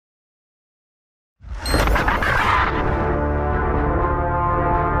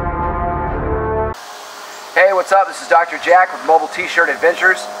Hey, what's up? This is Dr. Jack with Mobile T-Shirt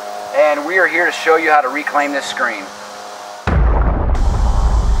Adventures, and we are here to show you how to reclaim this screen.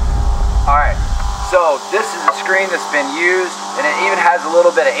 Alright, so this is a screen that's been used, and it even has a little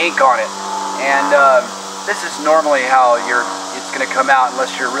bit of ink on it. And this is normally how it's going to come out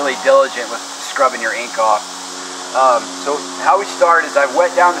unless you're really diligent with scrubbing your ink off. So how we start is I've wet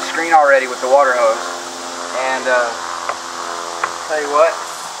down the screen already with the water hose, and tell you what,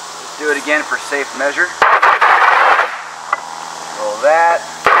 let's do it again for safe measure. Roll that.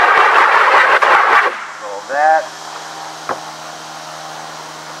 Roll that.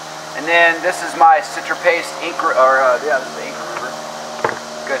 And then this is my Citropaste ink, this is the ink remover.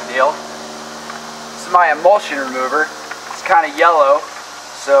 Good deal. This is my emulsion remover. It's kind of yellow,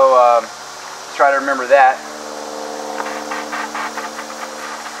 so try to remember that.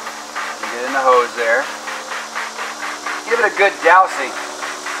 Get in the hose there. Give it a good dousing.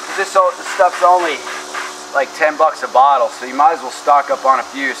 This stuff's only like 10 bucks a bottle, so you might as well stock up on a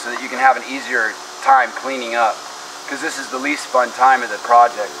few so that you can have an easier time cleaning up, because this is the least fun time of the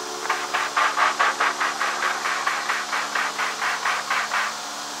project.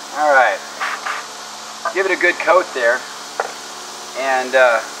 Alright, give it a good coat there, and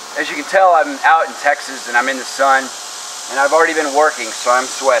as you can tell, I'm out in Texas and I'm in the sun, and I've already been working, so I'm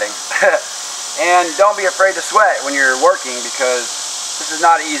sweating. And don't be afraid to sweat when you're working, because this is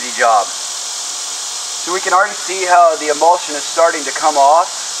not an easy job. So we can already see how the emulsion is starting to come off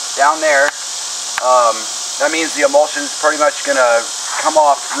down there. That means the emulsion is pretty much going to come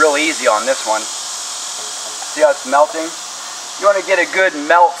off real easy on this one. See how it's melting? You want to get a good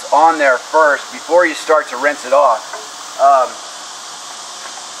melt on there first before you start to rinse it off.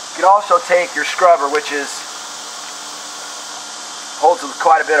 You can also take your scrubber, which holds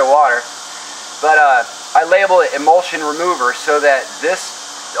quite a bit of water, but I label it emulsion remover so that this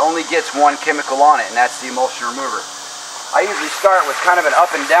only gets one chemical on it, and that's the emulsion remover. I usually start with kind of an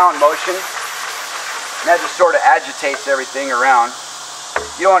up and down motion, and that just sort of agitates everything around.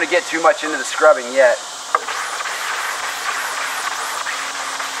 You don't want to get too much into the scrubbing yet.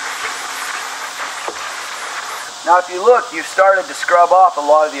 Now if you look, you've started to scrub off a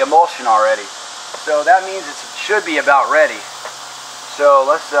lot of the emulsion already, so that means it should be about ready. So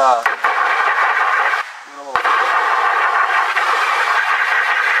let's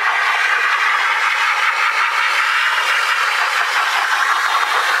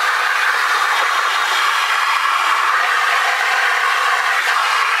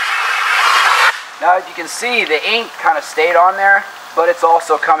now, as you can see, the ink kind of stayed on there, but it's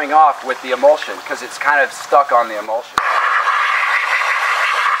also coming off with the emulsion because it's kind of stuck on the emulsion.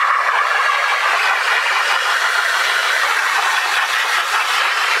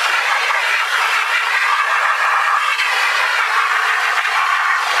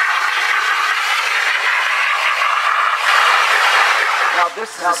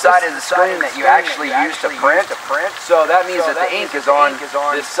 This is the side of the screen that you actually use to print, so that means that the ink is on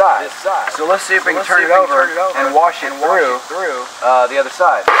this side. So let's see if we can turn it over and wash it through the other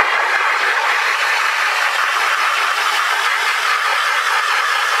side.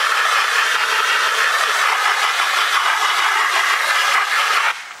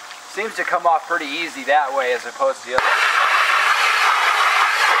 Seems to come off pretty easy that way as opposed to the other.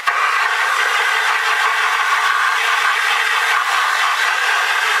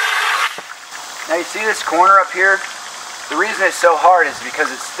 Now you see this corner up here? The reason it's so hard is because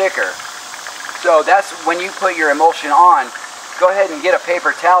it's thicker. So that's when you put your emulsion on, go ahead and get a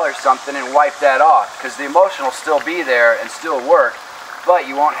paper towel or something and wipe that off, because the emulsion will still be there and still work, but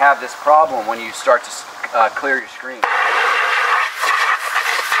you won't have this problem when you start to clear your screen.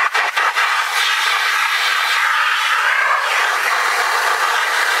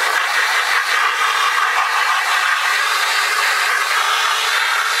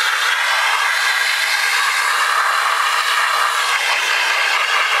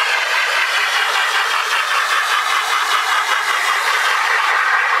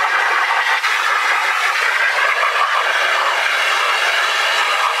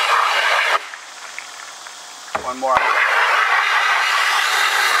 One more.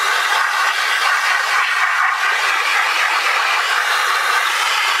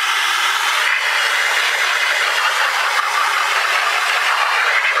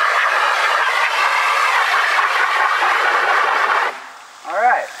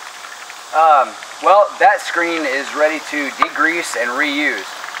 Alright. Well, that screen is ready to degrease and reuse.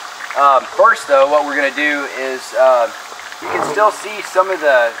 First though, what we're going to do is, you can still see some of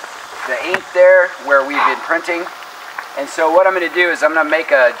the ink there where we've been printing, and so what I'm going to do is I'm going to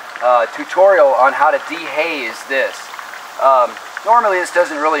make a tutorial on how to dehaze this. Normally this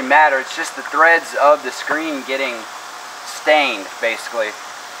doesn't really matter, it's just the threads of the screen getting stained, basically.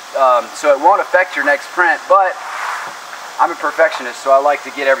 So it won't affect your next print, but I'm a perfectionist, so I like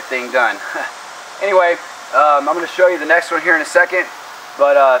to get everything done. Anyway, I'm going to show you the next one here in a second,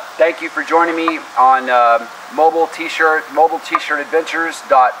 but thank you for joining me on mobile t-shirt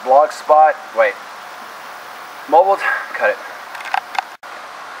adventures.blogspot. Cut it.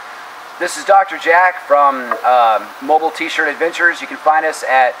 This is Dr. Jack from Mobile T-Shirt Adventures. You can find us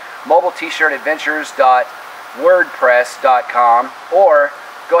at mobiletshirtadventures.wordpress.com, or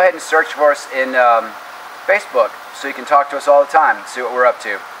go ahead and search for us in Facebook so you can talk to us all the time and see what we're up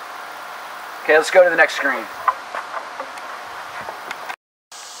to. Okay, let's go to the next screen.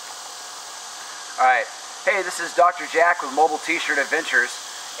 Alright, hey, this is Dr. Jack with Mobile T-Shirt Adventures,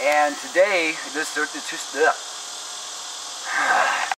 and today,